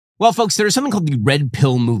Well, folks, there is something called the red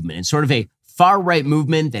pill movement. It's sort of a far-right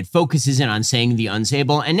movement that focuses in on saying the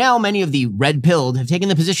unsayable. And now many of the red-pilled have taken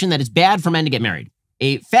the position that it's bad for men to get married.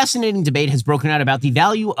 A fascinating debate has broken out about the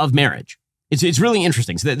value of marriage. It's really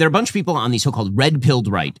interesting. So there are a bunch of people on the so-called red-pilled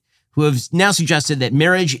right who have now suggested that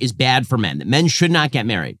marriage is bad for men, that men should not get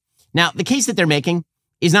married. Now, the case that they're making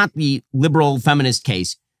is not the liberal feminist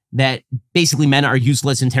case that basically men are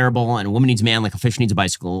useless and terrible and a woman needs a man like a fish needs a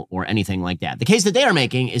bicycle or anything like that. The case that they are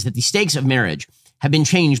making is that the stakes of marriage have been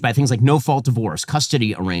changed by things like no-fault divorce,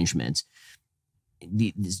 custody arrangements,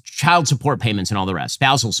 the child support payments and all the rest,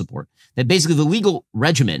 spousal support, that basically the legal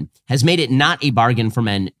regimen has made it not a bargain for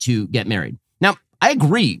men to get married. Now, I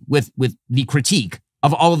agree with the critique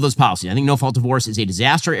of all of those policies. I think no-fault divorce is a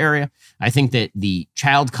disaster area. I think that the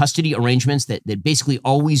child custody arrangements that basically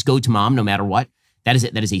always go to mom no matter what, that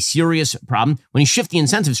is a serious problem. When you shift the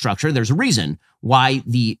incentive structure, there's a reason why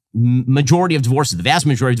the majority of divorces, the vast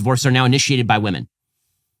majority of divorces are now initiated by women.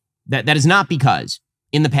 That is not because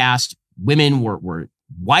in the past, women were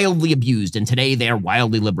wildly abused and today they are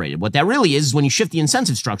wildly liberated. What that really is when you shift the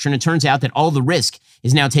incentive structure and it turns out that all the risk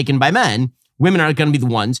is now taken by men, women are going to be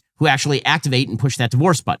the ones who actually activate and push that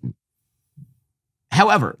divorce button.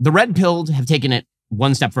 However, the red-pilled have taken it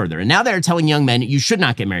one step further. And now they're telling young men, you should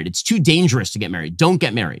not get married. It's too dangerous to get married. Don't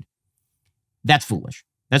get married. That's foolish.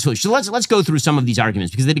 That's foolish. So let's go through some of these arguments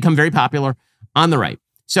because they become very popular on the right.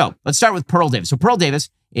 So let's start with Pearl Davis. So Pearl Davis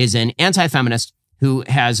is an anti-feminist who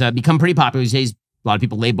has become pretty popular these days. A lot of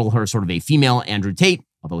people label her sort of a female Andrew Tate,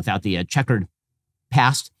 although without the checkered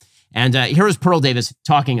past. And here is Pearl Davis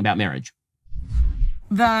talking about marriage.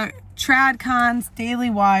 The TradCons, Daily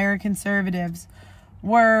Wire, conservatives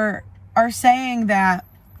are saying that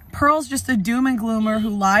Pearl's just a doom and gloomer who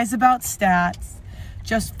lies about stats,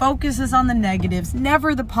 just focuses on the negatives,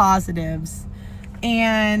 never the positives,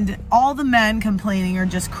 and all the men complaining are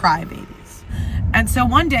just crybabies. And so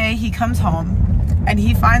one day he comes home and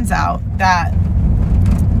he finds out that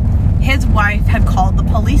his wife had called the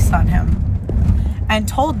police on him and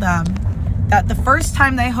told them that the first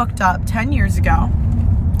time they hooked up 10 years ago,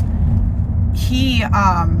 he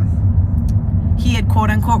had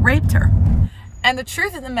quote-unquote raped her. And the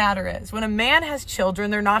truth of the matter is, when a man has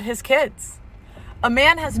children, they're not his kids. A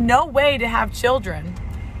man has no way to have children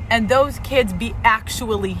and those kids be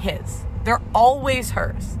actually his. They're always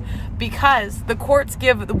hers because the courts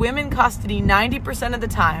give the women custody 90% of the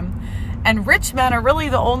time, and rich men are really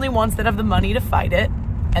the only ones that have the money to fight it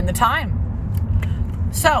and the time.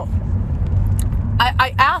 So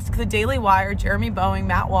I ask the Daily Wire, Jeremy Boeing,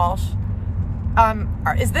 Matt Walsh,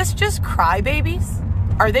 is this just crybabies?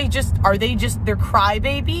 Are they just they're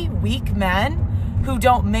crybaby, weak men who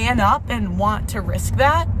don't man up and want to risk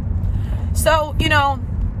that? So,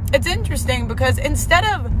 it's interesting because instead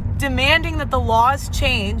of demanding that the laws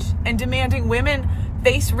change and demanding women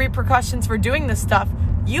face repercussions for doing this stuff,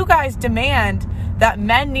 you guys demand that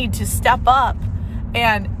men need to step up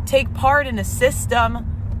and take part in a system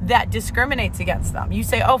that discriminates against them. You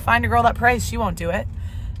say, oh, find a girl that prays, she won't do it.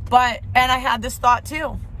 And I had this thought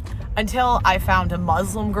too, until I found a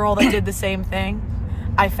Muslim girl that did the same thing.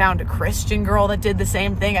 I found a Christian girl that did the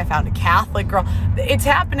same thing. I found a Catholic girl. It's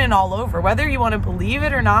happening all over. Whether you want to believe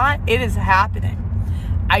it or not, it is happening.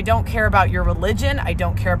 I don't care about your religion. I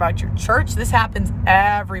don't care about your church. This happens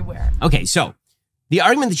everywhere. Okay, so the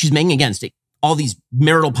argument that she's making against it, all these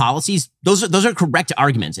marital policies, those are correct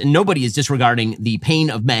arguments. And nobody is disregarding the pain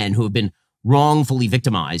of men who have been wrongfully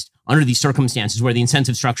victimized under these circumstances where the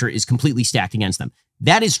incentive structure is completely stacked against them.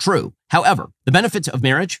 That is true. However, the benefits of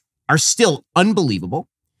marriage are still unbelievable.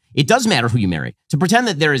 It does matter who you marry. To pretend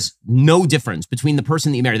that there is no difference between the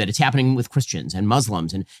person that you marry, that it's happening with Christians and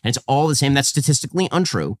Muslims and it's all the same, that's statistically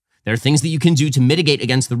untrue. There are things that you can do to mitigate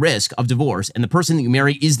against the risk of divorce, and the person that you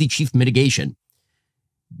marry is the chief mitigation.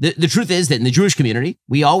 The truth is that in the Jewish community,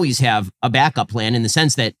 we always have a backup plan in the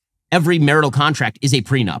sense that every marital contract is a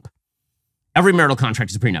prenup. Every marital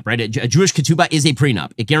contract is a prenup, right? A Jewish ketubah is a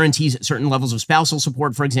prenup. It guarantees certain levels of spousal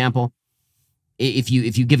support, for example. If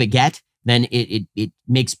you give a get, then it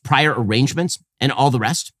makes prior arrangements and all the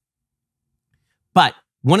rest. But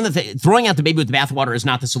one of the things, throwing out the baby with the bathwater is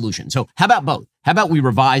not the solution. So how about both? How about we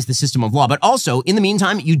revise the system of law? But also, in the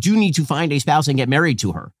meantime, you do need to find a spouse and get married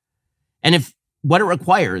to her. And if what it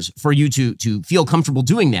requires for you to feel comfortable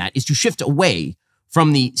doing that is to shift away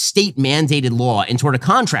from the state mandated law and toward a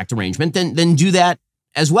contract arrangement, then do that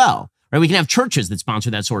as well, right? We can have churches that sponsor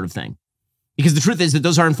that sort of thing. Because the truth is that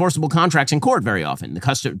those are enforceable contracts in court very often,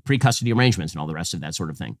 the pre-custody arrangements and all the rest of that sort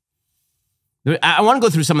of thing. I want to go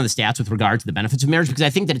through some of the stats with regard to the benefits of marriage because I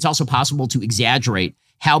think that it's also possible to exaggerate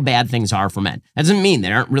how bad things are for men. That doesn't mean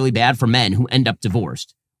they aren't really bad for men who end up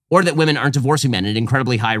divorced or that women aren't divorcing men at an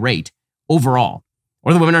incredibly high rate overall,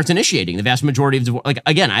 or that women aren't initiating the vast majority of divorce. Like,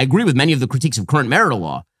 again, I agree with many of the critiques of current marital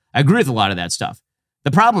law. I agree with a lot of that stuff.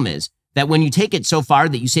 The problem is that when you take it so far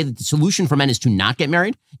that you say that the solution for men is to not get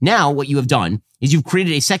married, now what you have done is you've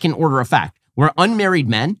created a second order effect where unmarried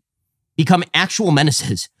men become actual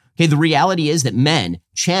menaces. Okay, the reality is that men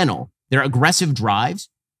channel their aggressive drives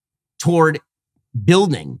toward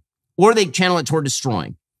building, or they channel it toward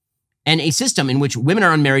destroying. And a system in which women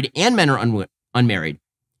are unmarried and men are unmarried,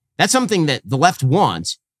 that's something that the left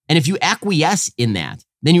wants. And if you acquiesce in that,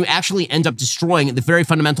 then you actually end up destroying the very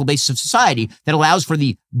fundamental basis of society that allows for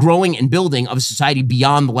the growing and building of a society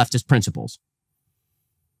beyond the leftist principles.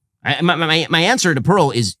 My answer to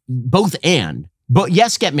Pearl is both and. But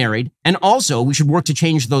yes, get married. And also, we should work to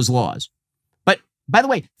change those laws. But by the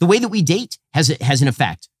way, the way that we date has an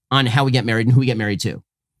effect on how we get married and who we get married to.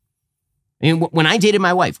 I mean, when I dated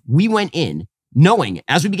my wife, we went in knowing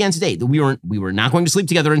as we began to date that we were not going to sleep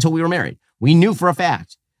together until we were married. We knew for a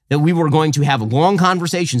fact that we were going to have long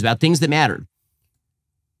conversations about things that mattered.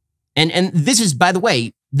 And this is, by the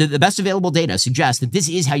way, the best available data suggests that this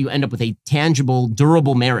is how you end up with a tangible,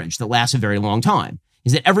 durable marriage that lasts a very long time,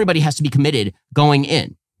 is that everybody has to be committed going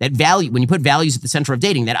in. That value, when you put values at the center of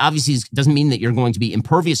dating, that obviously doesn't mean that you're going to be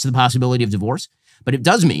impervious to the possibility of divorce, but it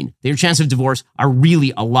does mean that your chances of divorce are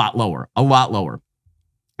really a lot lower, a lot lower.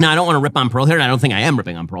 Now, I don't want to rip on Pearl here, and I don't think I am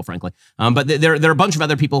ripping on Pearl, frankly, but there are a bunch of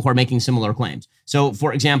other people who are making similar claims. So,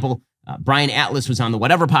 for example, Brian Atlas was on the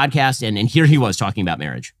Whatever podcast, and here he was talking about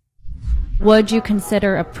marriage. Would you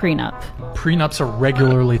consider a prenup? Prenups are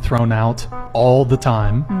regularly thrown out all the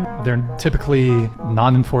time. They're typically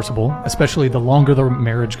non-enforceable, especially the longer the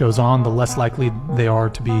marriage goes on, the less likely they are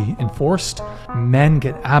to be enforced. Men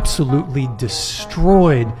get absolutely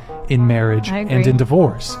destroyed in marriage and in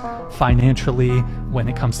divorce. Financially, when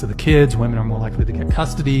it comes to the kids, women are more likely to get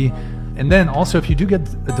custody. And then also, if you do get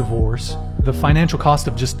a divorce, the financial cost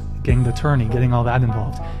of just getting the attorney, getting all that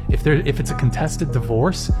involved. If it's a contested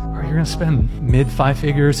divorce, you're going to spend mid 5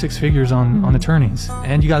 figures, 6 figures on attorneys.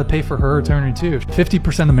 And you got to pay for her attorney too.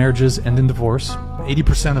 50% of marriages end in divorce.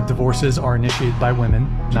 80% of divorces are initiated by women.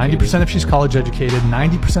 90% if she's college educated.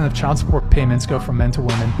 90% of child support payments go from men to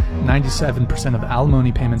women. 97% of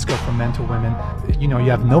alimony payments go from men to women. You know,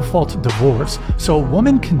 you have no fault divorce. So a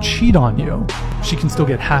woman can cheat on you. She can still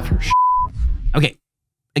get half her shit. Okay.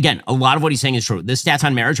 Again, a lot of what he's saying is true. The stats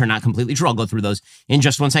on marriage are not completely true. I'll go through those in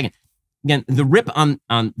just 1 second. Again, the rip on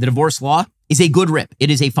the divorce law is a good rip. It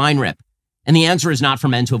is a fine rip. And the answer is not for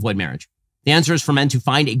men to avoid marriage. The answer is for men to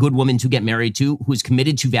find a good woman to get married to who is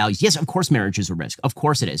committed to values. Yes, of course, marriage is a risk. Of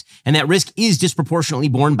course it is. And that risk is disproportionately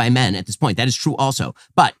borne by men at this point. That is true also.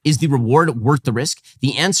 But is the reward worth the risk?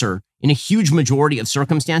 The answer, in a huge majority of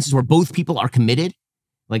circumstances where both people are committed,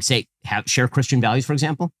 like say, share Christian values, for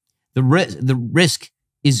example, the risk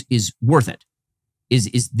is worth it,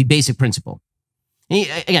 is the basic principle. And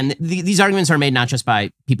again, these arguments are made not just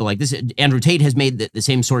by people like this. Andrew Tate has made the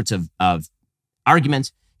same sorts of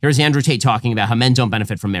arguments. Here's Andrew Tate talking about how men don't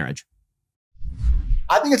benefit from marriage.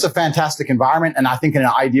 I think it's a fantastic environment, and I think in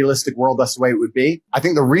an idealistic world, that's the way it would be. I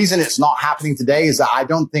think the reason it's not happening today is that I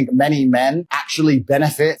don't think many men actually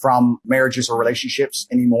benefit from marriages or relationships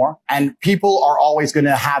anymore. And people are always going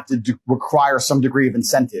to have to require some degree of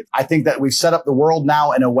incentive. I think that we've set up the world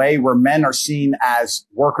now in a way where men are seen as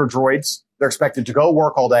worker droids. They're expected to go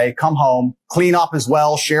work all day, come home, clean up as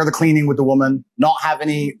well, share the cleaning with the woman,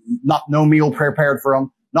 no meal prepared for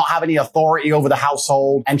them, not have any authority over the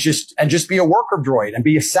household, and just be a worker droid and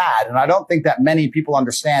be a sad. And I don't think that many people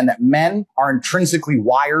understand that men are intrinsically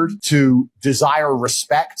wired to desire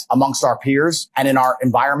respect amongst our peers and in our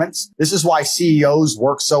environments. This is why CEOs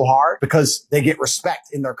work so hard, because they get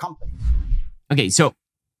respect in their company. Okay, so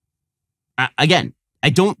again, I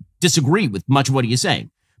don't disagree with much of what he is saying,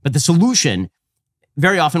 but the solution,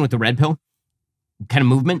 very often with the red pill kind of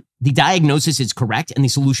movement, the diagnosis is correct and the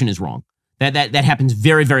solution is wrong. That happens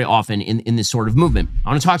very, very often in this sort of movement. I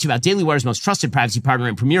want to talk to you about Daily Wire's most trusted privacy partner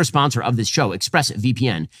and premier sponsor of this show,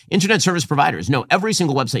 ExpressVPN. Internet service providers know every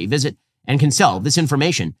single website you visit and can sell this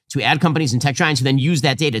information to ad companies and tech giants who then use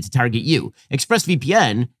that data to target you.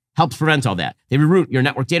 ExpressVPN helps prevent all that. They reroute your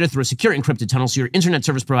network data through a secure encrypted tunnel so your internet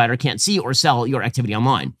service provider can't see or sell your activity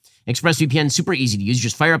online. ExpressVPN is super easy to use. You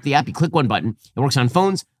just fire up the app, you click one button. It works on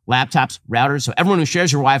phones, laptops, routers, so everyone who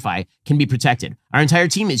shares your Wi-Fi can be protected. Our entire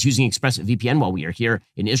team is using ExpressVPN while we are here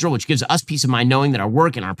in Israel, which gives us peace of mind knowing that our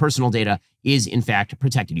work and our personal data is in fact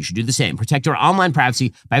protected. You should do the same. Protect your online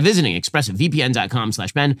privacy by visiting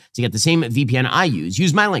expressvpn.com/Ben to get the same VPN I use.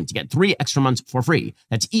 Use my link to get 3 extra months for free.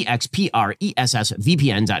 That's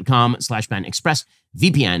expressvpn.com/Ben.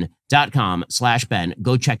 expressvpn.com/Ben.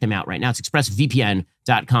 Go check them out right now. It's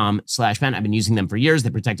expressvpn.com/Ben. I've been using them for years. They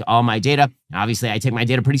protect all my data. Obviously, I take my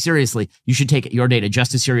data pretty seriously. You should take your data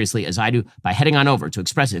just as seriously as I do by heading on over to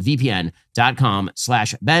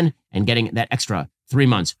expressvpn.com/Ben and getting that extra 3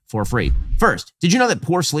 months for free. First, did you know that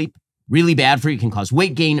poor sleep, really bad for you, can cause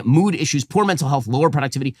weight gain, mood issues, poor mental health, lower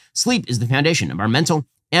productivity? Sleep is the foundation of our mental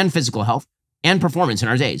and physical health and performance in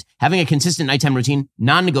our days. Having a consistent nighttime routine,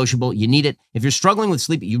 non-negotiable, you need it. If you're struggling with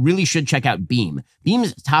sleep, you really should check out Beam.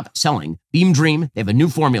 Beam's top-selling Beam Dream, they have a new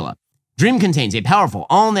formula. Dream contains a powerful,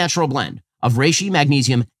 all-natural blend of reishi,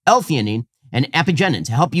 magnesium, L-theanine, and apigenin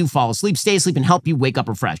to help you fall asleep, stay asleep, and help you wake up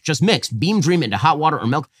refreshed. Just mix Beam Dream into hot water or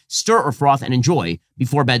milk, stir or froth, and enjoy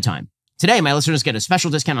before bedtime. Today, my listeners get a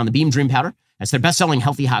special discount on the Beam Dream Powder. That's their best-selling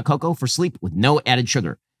healthy hot cocoa for sleep with no added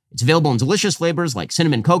sugar. It's available in delicious flavors like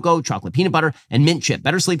cinnamon cocoa, chocolate peanut butter, and mint chip.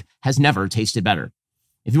 Better sleep has never tasted better.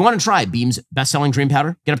 If you want to try Beam's best-selling Dream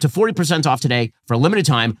Powder, get up to 40% off today for a limited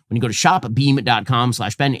time when you go to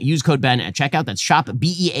shopbeam.com/Ben. Use code Ben at checkout. That's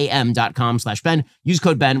shopbeam.com/Ben. Use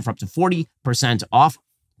code Ben for up to 40% off.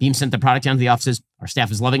 Beam sent the product down to the offices. Our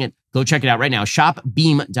staff is loving it. Go check it out right now.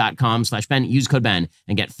 Shopbeam.com/Ben. Use code Ben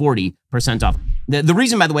and get 40% off. The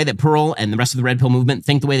reason, by the way, that Pearl and the rest of the Red Pill movement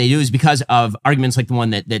think the way they do is because of arguments like the one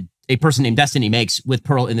that a person named Destiny makes with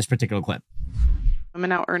Pearl in this particular clip.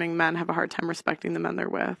 Women out earning men have a hard time respecting the men they're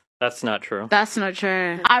with. That's not true. That's not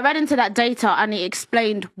true. I read into that data and it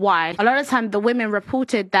explained why. A lot of the time, the women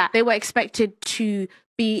reported that they were expected to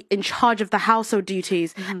be in charge of the household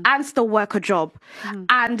duties and still work a job.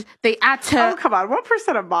 And they had to... Oh, come on. What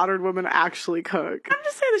percent of modern women actually cook? I'm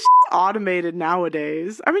just saying this shit's automated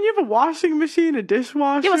nowadays. I mean, you have a washing machine, a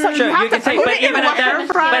dishwasher. Yeah, so Sure, you can say, but even at that,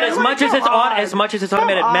 but as much as it's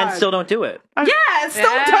automated, men still don't do it. Don't do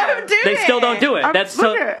it. They still don't do it.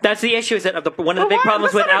 That's the issue. Is that one of the big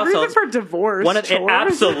problems with households for divorce? It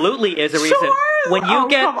absolutely is a reason. When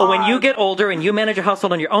you get older and you manage a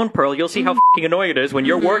household on your own, Pearl, you'll see how fucking annoying it is when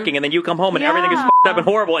you're working and then you come home and everything is fucked up and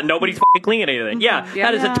horrible and nobody's fucking cleaning anything.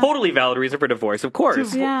 That is a totally valid reason for divorce, of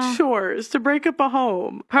course. Chores to break up a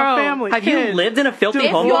home, Pearl, a family. Have you lived in a filthy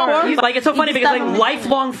home before? Like, it's so funny because like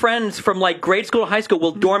lifelong friends from like grade school to high school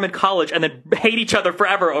will dorm in college and then hate each other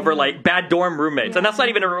forever over like bad dorm roommates, and that's not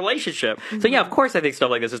even a relationship. So yeah, of course I think stuff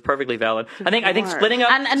like this is perfectly valid. I think splitting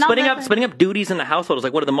up duties in the household is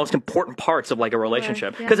like one of the most important parts of like a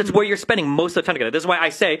relationship, because it's where you're spending most of the time together. This is why I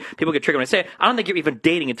say, people get triggered when I say it, I don't think you're even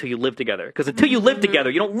dating until you live together, because until you live together,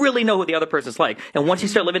 you don't really know who the other person's like. And once you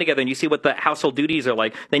start living together and you see what the household duties are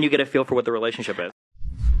like, then you get a feel for what the relationship is.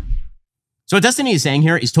 So what Destiny is saying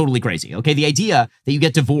here is totally crazy. Okay, the idea that you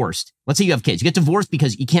get divorced, let's say you have kids, you get divorced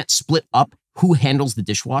because you can't split up who handles the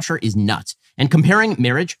dishwasher, is nuts. And comparing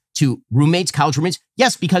marriage to roommates, college roommates,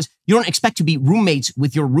 yes, because you don't expect to be roommates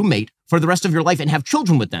with your roommate for the rest of your life and have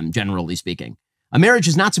children with them, generally speaking. A marriage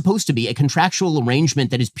is not supposed to be a contractual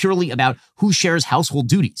arrangement that is purely about who shares household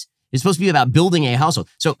duties. It's supposed to be about building a household.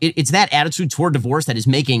 So it's that attitude toward divorce that is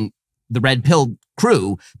making the Red Pill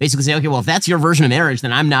crew basically say, okay, well, if that's your version of marriage,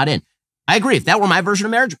 then I'm not in. I agree. If that were my version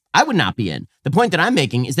of marriage, I would not be in. The point that I'm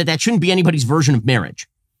making is that that shouldn't be anybody's version of marriage.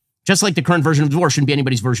 Just like the current version of divorce shouldn't be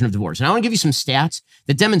anybody's version of divorce. And I want to give you some stats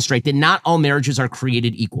that demonstrate that not all marriages are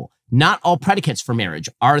created equal. Not all predicates for marriage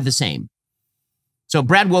are the same. So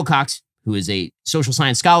Brad Wilcox, who is a social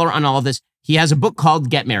science scholar on all of this, he has a book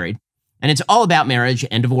called Get Married, and it's all about marriage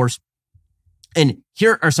and divorce. And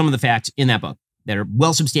here are some of the facts in that book that are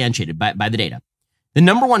well substantiated by the data. The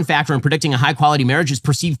number one factor in predicting a high-quality marriage is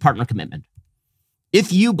perceived partner commitment.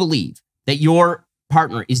 If you believe that your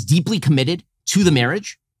partner is deeply committed to the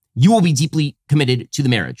marriage, you will be deeply committed to the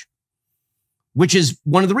marriage, which is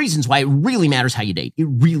one of the reasons why it really matters how you date. It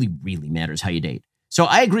really, really matters how you date. So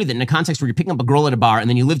I agree that in a context where you're picking up a girl at a bar and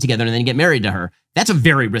then you live together and then you get married to her, that's a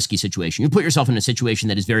very risky situation. You put yourself in a situation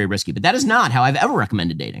that is very risky, but that is not how I've ever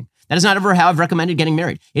recommended dating. That is not ever how I've recommended getting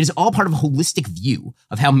married. It is all part of a holistic view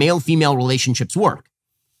of how male-female relationships work.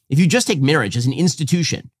 If you just take marriage as an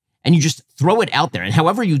institution and you just throw it out there and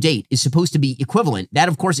however you date is supposed to be equivalent, that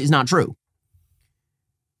of course is not true.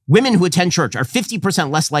 Women who attend church are 50%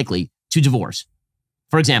 less likely to divorce.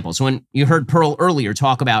 For example, so when you heard Pearl earlier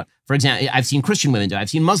talk about, for example, I've seen Christian women do it, I've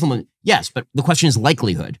seen Muslim women. Yes, but the question is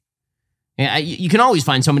likelihood. You can always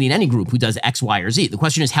find somebody in any group who does X, Y, or Z. The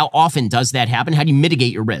question is, how often does that happen? How do you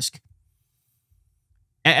mitigate your risk?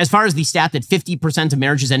 As far as the stat that 50% of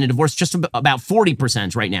marriages end in divorce, just about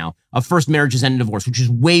 40% right now of first marriages end in divorce, which is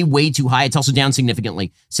way, way too high. It's also down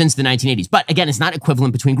significantly since the 1980s. But again, it's not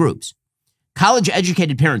equivalent between groups.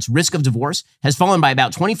 College-educated parents' risk of divorce has fallen by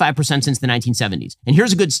about 25% since the 1970s. And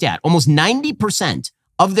here's a good stat. Almost 90%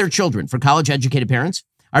 of their children, for college-educated parents,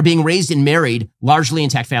 are being raised and married largely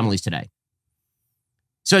intact families today.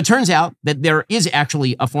 So it turns out that there is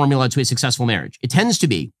actually a formula to a successful marriage. It tends to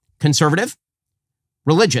be conservative,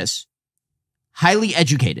 religious, highly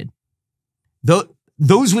educated.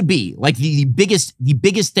 Those would be like the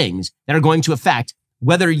biggest things that are going to affect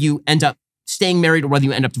whether you end up staying married or whether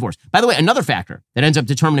you end up divorced. By the way, another factor that ends up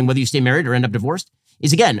determining whether you stay married or end up divorced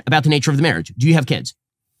is, again, about the nature of the marriage. Do you have kids?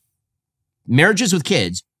 Marriages with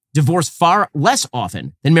kids divorce far less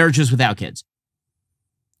often than marriages without kids.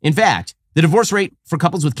 In fact, the divorce rate for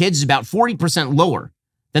couples with kids is about 40% lower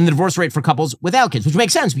than the divorce rate for couples without kids, which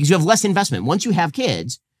makes sense because you have less investment. Once you have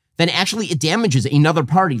kids, then actually it damages another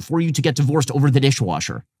party for you to get divorced over the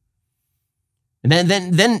dishwasher. And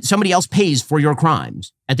then somebody else pays for your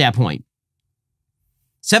crimes at that point.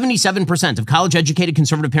 77% of college-educated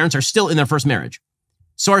conservative parents are still in their first marriage.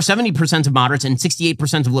 So are 70% of moderates and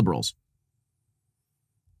 68% of liberals.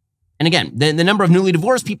 And again, the number of newly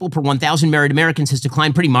divorced people per 1,000 married Americans has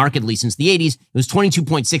declined pretty markedly since the 80s. It was 22.6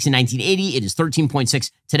 in 1980. It is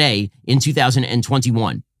 13.6 today in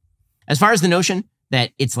 2021. As far as the notion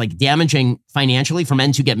that it's like damaging financially for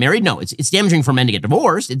men to get married, no, it's damaging for men to get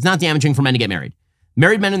divorced. It's not damaging for men to get married.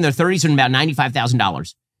 Married men in their 30s earn about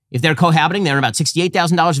 $95,000. If they're cohabiting, they earn about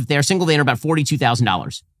 $68,000. If they're single, they earn about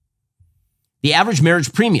 $42,000. The average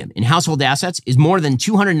marriage premium in household assets is more than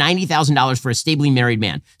 $290,000 for a stably married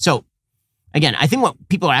man. So, again, I think what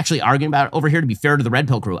people are actually arguing about over here, to be fair to the Red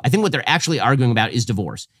Pill crew, I think what they're actually arguing about is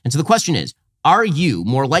divorce. And so the question is, are you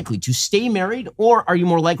more likely to stay married or are you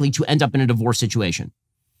more likely to end up in a divorce situation?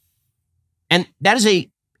 And that is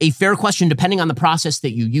a fair question depending on the process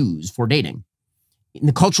that you use for dating, in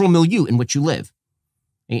the cultural milieu in which you live.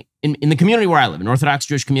 In the community where I live, an Orthodox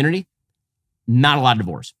Jewish community, not a lot of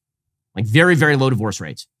divorce. Like very, very low divorce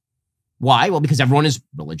rates. Why? Well, because everyone is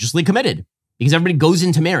religiously committed. Because everybody goes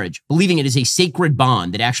into marriage believing it is a sacred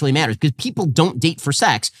bond that actually matters. Because people don't date for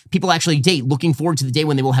sex. People actually date looking forward to the day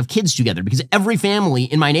when they will have kids together. Because every family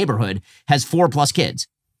in my neighborhood has 4+ kids.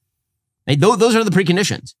 Those are the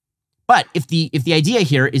preconditions. But if the idea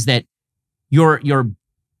here is that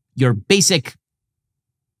your basic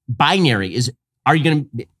binary is, are you going to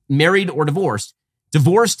be married or divorced?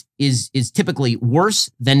 Divorced is typically worse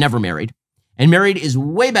than never married. And married is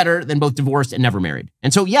way better than both divorced and never married.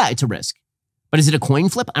 And so, yeah, it's a risk. But is it a coin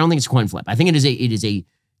flip? I don't think it's a coin flip. I think it is a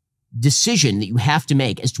decision that you have to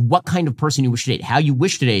make as to what kind of person you wish to date, how you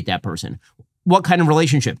wish to date that person, what kind of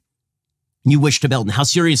relationship you wish to build, and how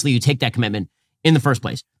seriously you take that commitment in the first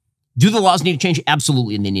place. Do the laws need to change?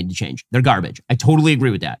 Absolutely, and they need to change. They're garbage. I totally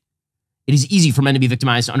agree with that. It is easy for men to be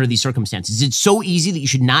victimized under these circumstances. It's so easy that you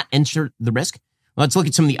should not enter the risk. Well, let's look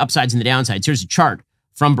at some of the upsides and the downsides. Here's a chart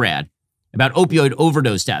from Brad about opioid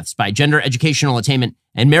overdose deaths by gender, educational attainment,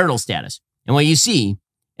 and marital status. And what you see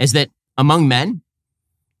is that among men,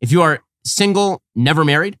 if you are single, never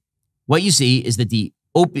married, what you see is that the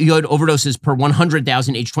opioid overdoses per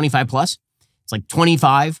 100,000 age 25 plus, it's like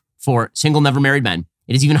 25 for single, never married men.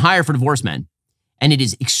 It is even higher for divorced men. And it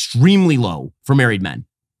is extremely low for married men.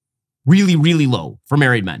 Really, really low for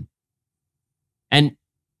married men. And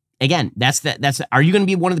again, are you going to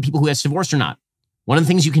be one of the people who gets divorced or not? One of the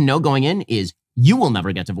things you can know going in is you will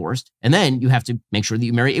never get divorced. And then you have to make sure that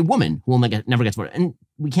you marry a woman who will never get divorced. And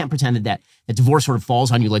we can't pretend that divorce sort of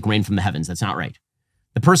falls on you like rain from the heavens. That's not right.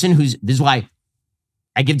 The person this is why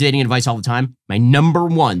I give dating advice all the time. My number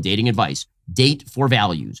one dating advice, date for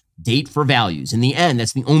values. Date for values. In the end,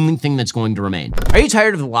 that's the only thing that's going to remain. Are you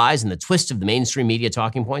tired of the lies and the twists of the mainstream media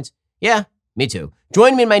talking points? Yeah, me too.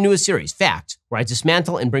 Join me in my newest series, Fact, where I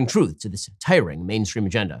dismantle and bring truth to this tiring mainstream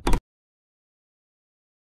agenda.